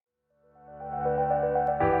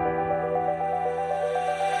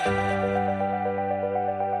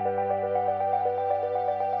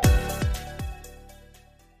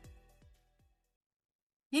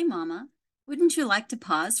Wouldn't you like to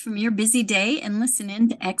pause from your busy day and listen in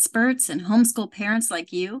to experts and homeschool parents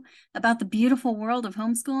like you about the beautiful world of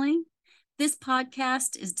homeschooling? This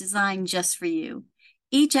podcast is designed just for you.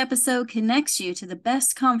 Each episode connects you to the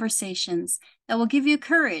best conversations that will give you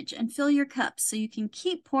courage and fill your cup so you can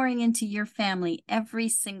keep pouring into your family every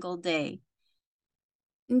single day.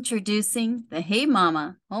 Introducing the Hey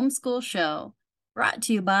Mama Homeschool Show, brought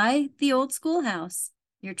to you by The Old Schoolhouse,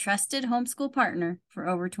 your trusted homeschool partner for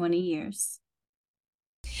over 20 years.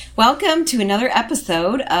 Welcome to another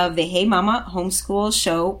episode of the Hey Mama Homeschool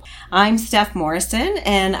Show. I'm Steph Morrison,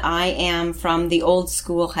 and I am from The Old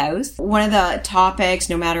Schoolhouse. One of the topics,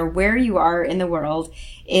 no matter where you are in the world,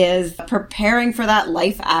 is preparing for that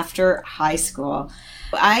life after high school.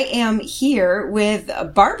 I am here with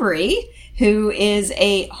Barbary, who is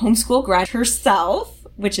a homeschool graduate herself,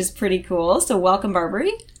 which is pretty cool. So welcome,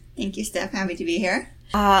 Barbary. Thank you, Steph. Happy to be here.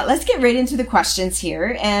 Let's get right into the questions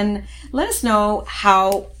here and let us know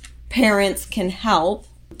how parents can help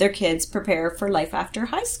their kids prepare for life after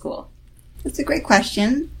high school. That's a great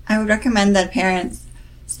question. I would recommend that parents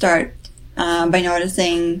start by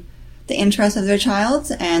noticing the interests of their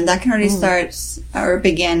child, and that can already start or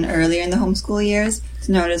begin earlier in the homeschool years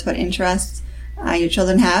to notice what interests your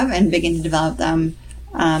children have and begin to develop them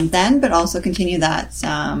then, but also continue that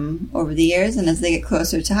over the years and as they get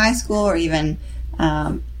closer to high school or even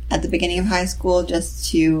at the beginning of high school, just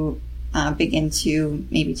to begin to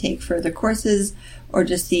maybe take further courses or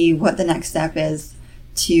just see what the next step is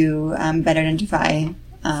to better identify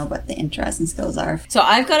what the interests and skills are. So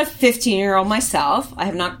I've got a 15-year-old myself. I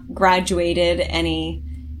have not graduated any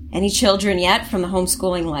children yet from the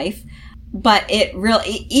homeschooling life. But it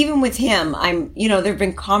really, even with him, there've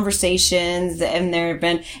been conversations and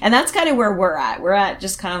that's kind of where we're at. We're at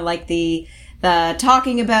just kind of like the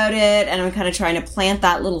talking about it, and I'm kind of trying to plant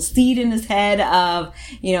that little seed in his head of,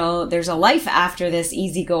 there's a life after this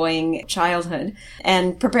easygoing childhood,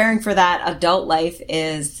 and preparing for that adult life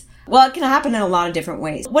it can happen in a lot of different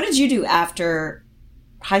ways. What did you do after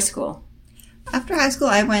high school? After high school,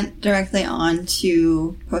 I went directly on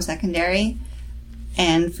to post-secondary,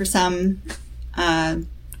 and for some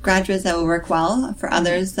graduates that will work well. For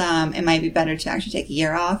others, it might be better to actually take a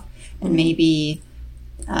year off and maybe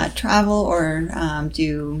travel or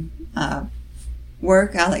do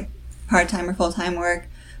work, like part-time or full-time work,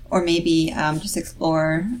 or maybe just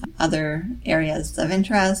explore other areas of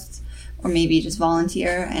interest, or maybe just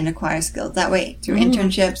volunteer and acquire skills that way through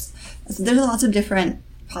internships. So there's lots of different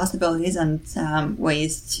possibilities and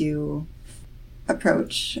ways to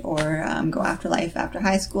approach or go after life after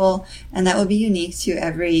high school, and that will be unique to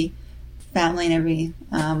every family and every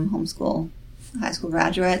homeschool high school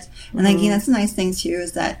graduate. And again, that's a nice thing too,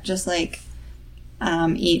 is that just like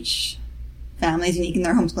each family is unique in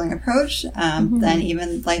their homeschooling approach, then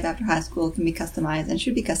even life after high school can be customized and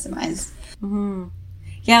should be customized.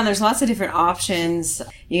 Yeah, and there's lots of different options.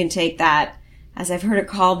 You can take that, as I've heard it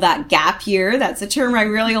called, that gap year. That's a term I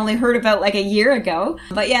really only heard about like a year ago.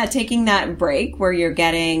 But yeah, taking that break where you're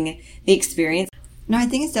getting the experience. No, I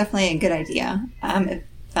think it's definitely a good idea. If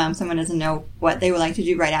someone doesn't know what they would like to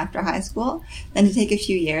do right after high school, then to take a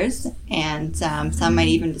few years, and some might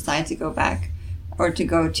even decide to go back or to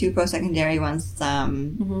go to post-secondary once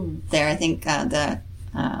there. I think the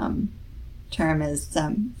term is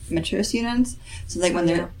mature students, so like when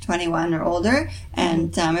they're 21 or older,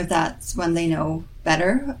 and if that's when they know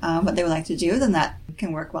better what they would like to do, then that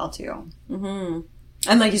can work well too. And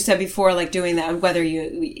like you said before, like doing that, whether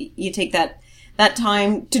you take that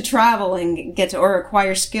time to travel and get to or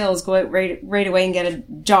acquire skills, go out right away and get a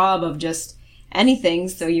job of just anything.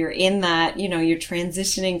 So you're in that, you're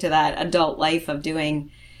transitioning to that adult life of doing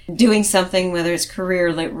something, whether it's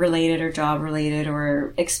career related or job related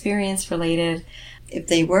or experience related. If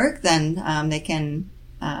they work, then they can,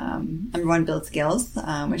 number one, build skills,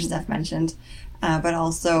 which Steph mentioned, but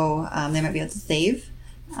also they might be able to save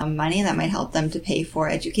money that might help them to pay for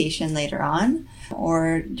education later on,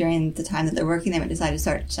 or during the time that they're working, they might decide to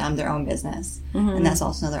start their own business. And that's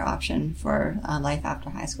also another option for life after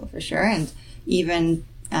high school for sure. And even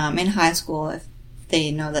in high school, if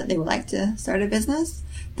they know that they would like to start a business,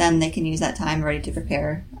 then they can use that time already to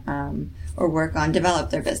prepare or work on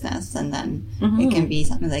develop their business, and then it can be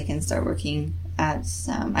something they can start working at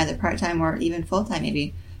either part-time or even full-time,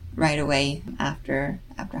 maybe right away after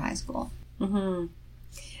high school.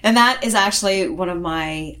 And that is actually one of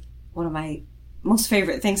my most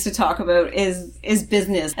favorite things to talk about is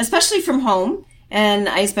business, especially from home. And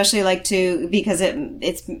I especially like to, because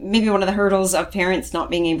it's maybe one of the hurdles of parents not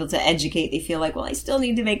being able to educate. They feel like, well, I still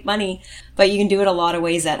need to make money, but you can do it a lot of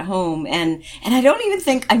ways at home. And I don't even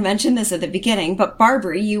think I mentioned this at the beginning, but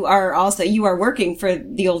Barbary, you are working for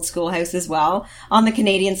the Old Schoolhouse as well on the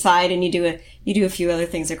Canadian side, and you do a few other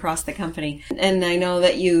things across the company. And I know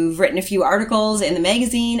that you've written a few articles in the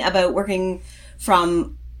magazine about working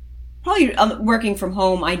from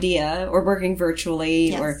home idea, or working virtually,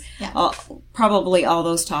 yes, or yeah. Probably all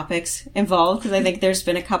those topics involved, because I think there's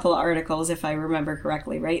been a couple of articles, if I remember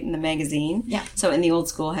correctly, right, in the magazine. Yeah. So in the Old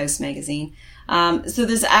Schoolhouse magazine. So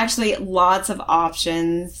there's actually lots of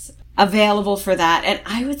options available for that. And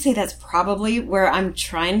I would say that's probably where I'm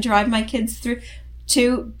trying to drive my kids through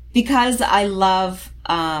to, because I love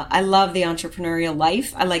the entrepreneurial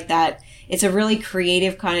life. I like that. It's a really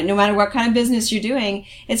creative kind of, no matter what kind of business you're doing,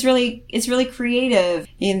 it's really creative.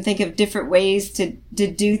 You can think of different ways to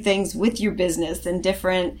do things with your business and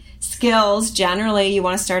different skills. Generally, you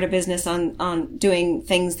want to start a business on doing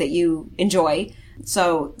things that you enjoy.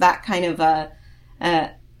 So that kind of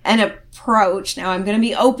an approach. Now I'm going to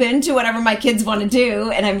be open to whatever my kids want to do.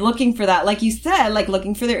 And I'm looking for that, like you said, like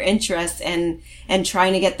looking for their interests and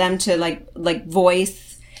trying to get them to like voice,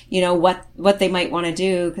 what they might want to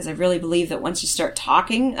do. Because I really believe that once you start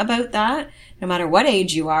talking about that, no matter what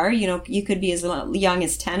age you are, you could be as young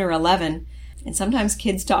as 10 or 11. And sometimes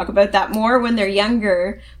kids talk about that more when they're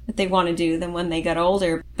younger, what they want to do, than when they get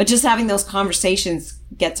older. But just having those conversations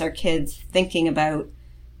gets our kids thinking about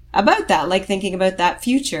that, like thinking about that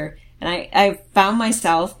future. And I found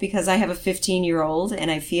myself, because I have a 15-year-old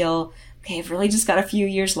and I feel, okay, I've really just got a few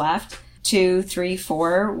years left, 2, 3,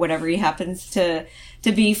 4, whatever he happens to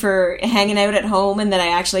be, for hanging out at home, and that I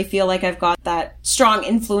actually feel like I've got that strong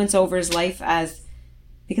influence over his life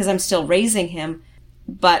because I'm still raising him.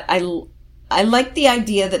 But I like the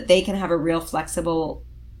idea that they can have a real flexible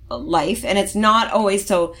life, and it's not always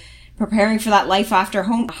so. Preparing for that life after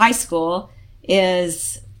high school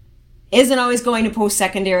isn't always going to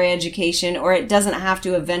post-secondary education, or it doesn't have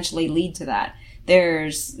to eventually lead to that.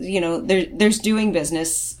 There's doing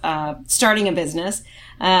business, starting a business,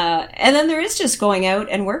 and then there is just going out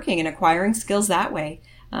and working and acquiring skills that way.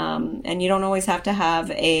 And you don't always have to have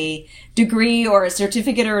a degree or a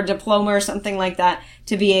certificate or a diploma or something like that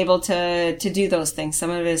to be able to do those things. Some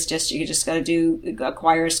of it is just, you just got to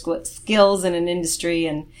acquire skills in an industry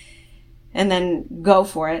and then go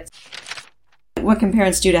for it. What can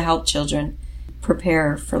parents do to help children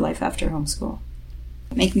prepare for life after homeschool?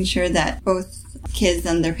 Making sure that both kids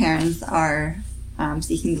and their parents are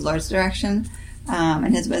seeking the Lord's direction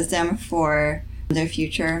and His wisdom for their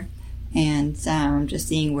future, and just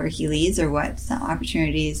seeing where He leads, or what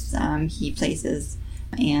opportunities He places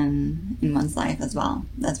in one's life as well.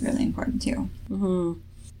 That's really important too. Mm-hmm.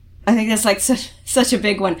 I think that's like such a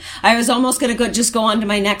big one. I was almost going to go on to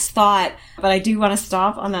my next thought, but I do want to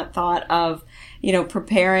stop on that thought of,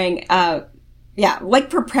 preparing,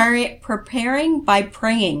 preparing by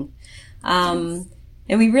praying. And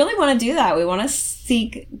we really want to do that. We want to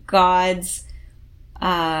seek God's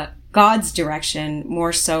direction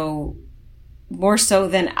more so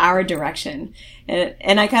than our direction.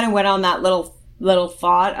 And I kind of went on that little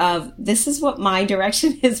thought of, this is what my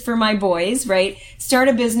direction is for my boys, right? Start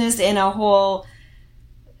a business in a whole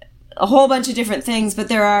bunch of different things, but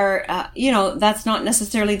there are, that's not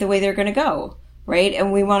necessarily the way they're going to go. Right.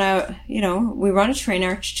 And we want to train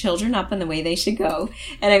our children up in the way they should go.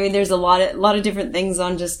 And I mean, there's a lot of different things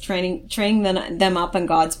on just training them up in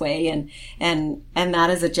God's way. And that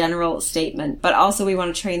is a general statement, but also we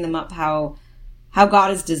want to train them up how God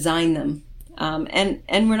has designed them.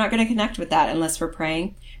 And we're not going to connect with that unless we're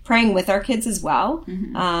praying with our kids as well.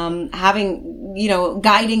 Mm-hmm.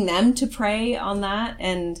 Guiding them to pray on that.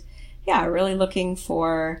 And yeah, really looking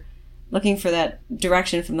for that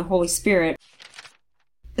direction from the Holy Spirit.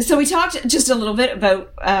 So we talked just a little bit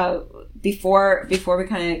about, before we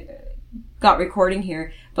kind of got recording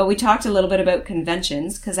here, but we talked a little bit about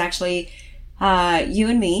conventions, because actually, you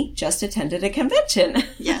and me just attended a convention.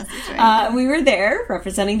 Yes, that's right. We were there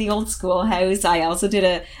representing the Old Schoolhouse. I also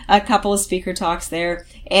did a couple of speaker talks there,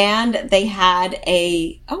 and they had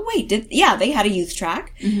they had a youth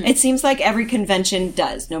track. Mm-hmm. It seems like every convention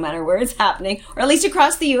does, no matter where it's happening, or at least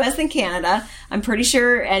across the U.S. and Canada. I'm pretty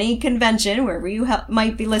sure any convention, wherever you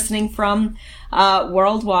might be listening from,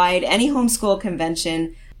 worldwide, any homeschool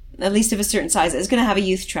convention, at least of a certain size, is going to have a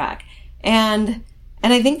youth track. And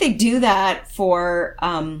I think they do that for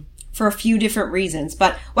a few different reasons.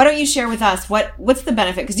 But why don't you share with us what's the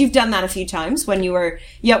benefit? Because you've done that a few times when you were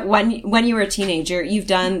when you were a teenager. You've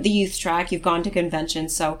done the youth track. You've gone to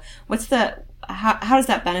conventions. So how does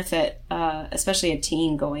that benefit, especially a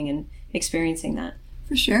teen going and experiencing that?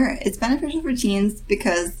 For sure. It's beneficial for teens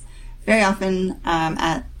because very often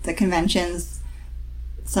at the conventions,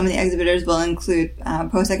 some of the exhibitors will include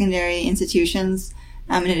post-secondary institutions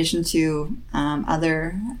in addition to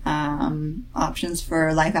other options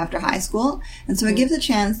for life after high school. And so it gives a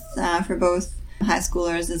chance for both high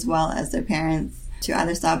schoolers as well as their parents to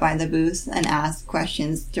either stop by the booth and ask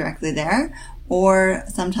questions directly there, or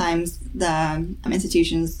sometimes the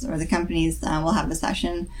institutions or the companies will have a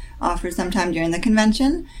session offered sometime during the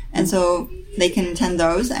convention. And so they can attend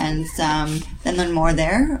those and then learn more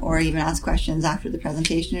there, or even ask questions after the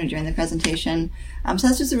presentation or during the presentation. So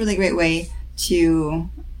that's just a really great way to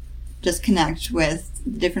just connect with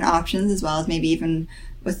different options, as well as maybe even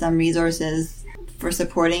with some resources for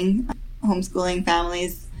supporting homeschooling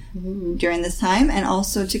families during this time, and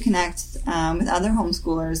also to connect with other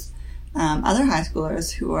homeschoolers, other high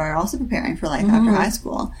schoolers who are also preparing for life after high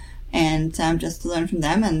school, and just to learn from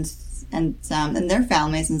them and their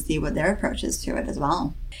families and see what their approach is to it as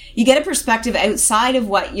well. You get a perspective outside of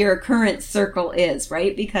what your current circle is,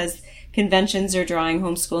 right? Because conventions are drawing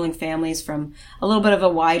homeschooling families from a little bit of a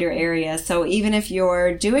wider area. So even if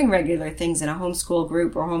you're doing regular things in a homeschool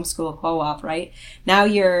group or homeschool co-op, right? Now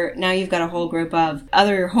you've got a whole group of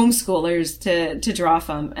other homeschoolers to draw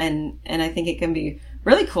from, and I think it can be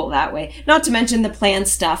really cool that way. Not to mention the planned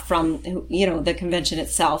stuff from, the convention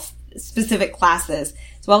itself, specific classes,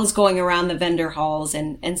 as well as going around the vendor halls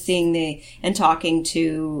and seeing and talking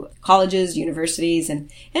to colleges, universities,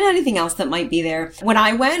 and anything else that might be there. When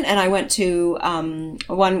I went to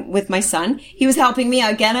one with my son, he was helping me.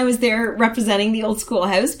 Again, I was there representing the old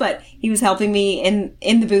schoolhouse, but he was helping me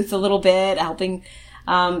in the booth a little bit, helping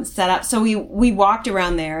set up. So we walked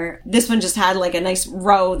around there. This one just had like a nice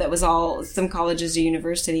row that was all some colleges or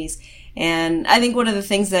universities. And I think one of the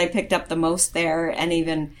things that I picked up the most there, and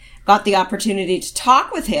even got the opportunity to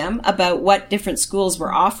talk with him about what different schools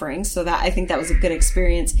were offering. So that I think that was a good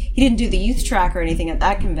experience. He didn't do the youth track or anything at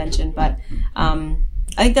that convention, but I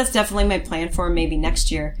think that's definitely my plan for him maybe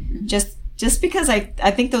next year. Just because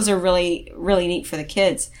I think those are really, really neat for the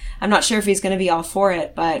kids. I'm not sure if he's going to be all for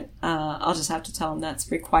it, but I'll just have to tell him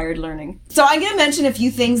that's required learning. So I'm going to mention a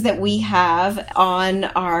few things that we have on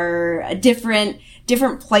our different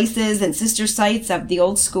places and sister sites of the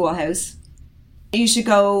old schoolhouse. You should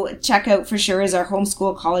go check out for sure is our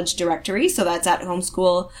homeschool college directory. So that's at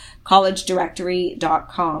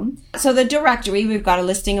homeschoolcollegedirectory.com. So the directory, we've got a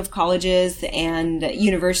listing of colleges and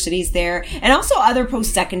universities there, and also other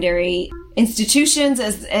post-secondary institutions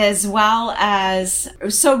as well as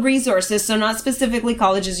resources. So not specifically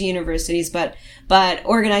colleges, universities, but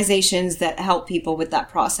organizations that help people with that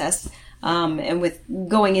process. And with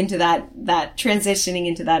going into that transitioning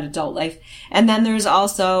into that adult life. And then there's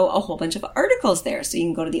also a whole bunch of articles there. So you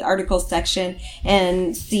can go to the articles section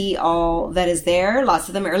and see all that is there. Lots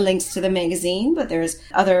of them are links to the magazine, but there's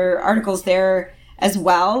other articles there as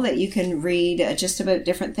well that you can read just about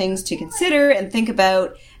different things to consider and think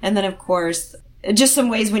about. And then of course, just some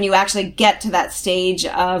ways when you actually get to that stage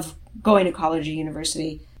of going to college or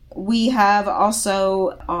university. We have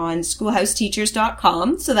also on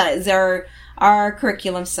schoolhouseteachers.com, so that is our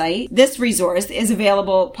curriculum site. This resource is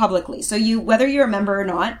available publicly. So whether you're a member or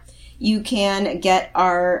not, you can get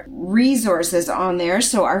our resources on there.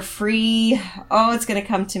 So our free, it's going to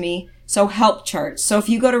come to me. So help charts. So if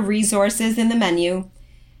you go to resources in the menu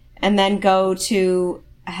and then go to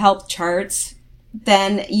help charts,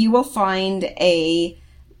 then you will find a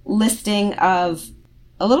listing of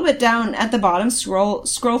a little bit down at the bottom, scroll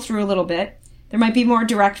through a little bit. There might be more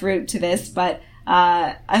direct route to this, but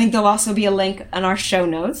I think there'll also be a link on our show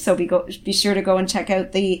notes. So be sure to go and check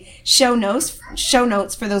out the show notes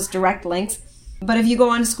for those direct links. But if you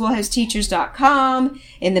go on to schoolhouseteachers.com,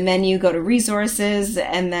 in the menu, go to resources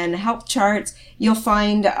and then help charts, you'll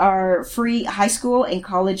find our free high school and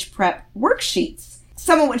college prep worksheets.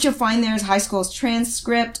 Some of what you'll find there is high school's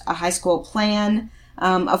transcript, a high school plan,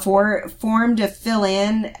 a form to fill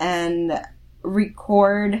in and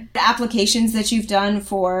record applications that you've done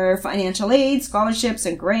for financial aid, scholarships,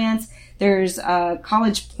 and grants. There's a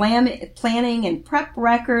college planning and prep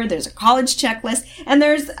record. There's a college checklist, and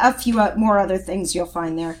there's a few more other things you'll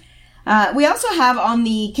find there. We also have on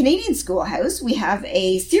the Canadian Schoolhouse, we have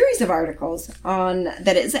a series of articles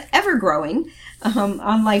that is ever growing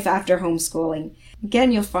on life after homeschooling.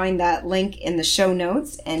 Again, you'll find that link in the show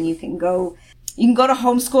notes, and you can go to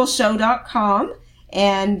homeschoolshow.com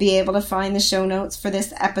and be able to find the show notes for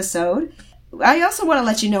this episode. I also want to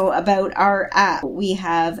let you know about our app. We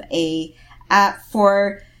have a app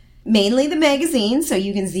for mainly the magazine, so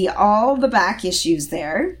you can see all the back issues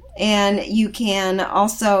there. And you can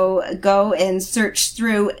also go and search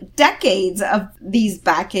through decades of these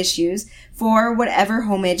back issues for whatever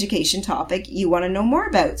home education topic you want to know more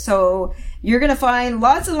about. So you're going to find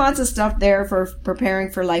lots and lots of stuff there for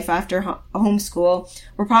preparing for life after homeschool.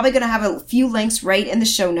 We're probably going to have a few links right in the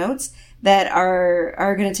show notes that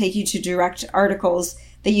are going to take you to direct articles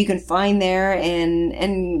that you can find there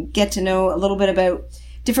and get to know a little bit about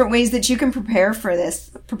different ways that you can prepare for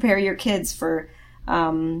this, prepare your kids for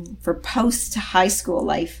post high school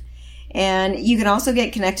life. And you can also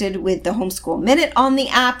get connected with the Homeschool Minute on the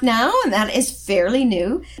app now, and that is fairly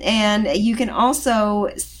new. And you can also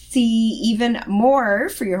see even more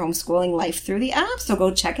for your homeschooling life through the app. So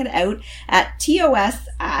go check it out at TOS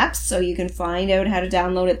Apps. So you can find out how to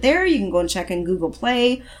download it there. You can go and check in Google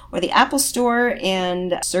Play or the Apple Store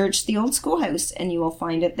and search The Old Schoolhouse, and you will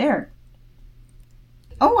find it there.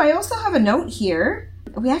 Oh, I also have a note here.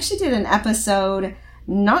 We actually did an episode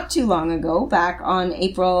not too long ago, back on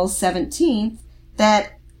April 17th,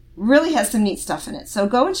 that really has some neat stuff in it. So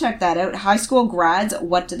go and check that out. High school grads,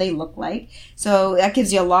 what do they look like? So that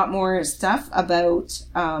gives you a lot more stuff about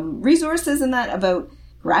resources and that about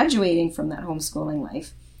graduating from that homeschooling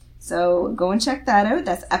life. So go and check that out.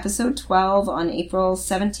 That's episode 12 on April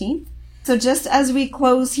 17th. So just as we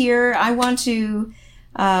close here, I want to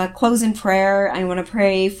close in prayer. I want to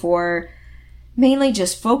pray for mainly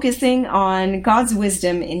just focusing on God's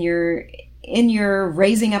wisdom in your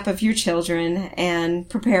raising up of your children and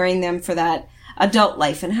preparing them for that adult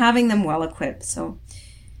life and having them well equipped. So,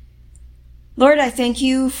 Lord, I thank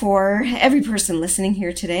you for every person listening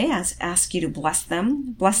here today. I ask you to bless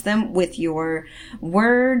them with your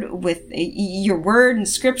word and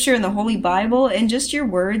scripture and the Holy Bible and just your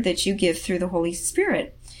word that you give through the Holy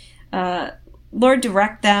Spirit. Lord,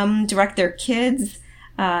 direct their kids,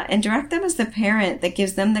 and direct them as the parent that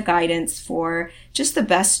gives them the guidance for just the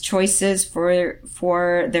best choices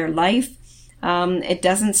for their life. It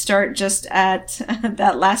doesn't start just at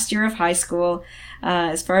that last year of high school.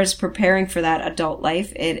 As far as preparing for that adult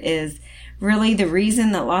life, it is really the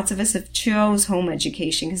reason that lots of us have chose home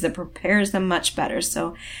education, because it prepares them much better.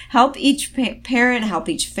 So help each parent, help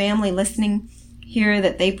each family listening here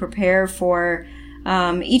that they prepare for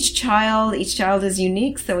each child. Each child is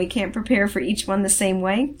unique, so we can't prepare for each one the same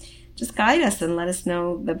way. Just guide us and let us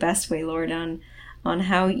know the best way, Lord, on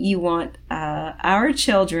how you want our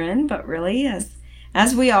children, but really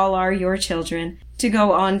as we all are your children, to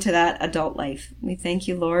go on to that adult life. We thank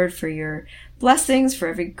you, Lord, for your blessings, for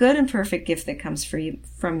every good and perfect gift that comes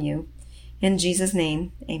from you. In Jesus'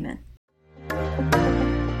 name, amen.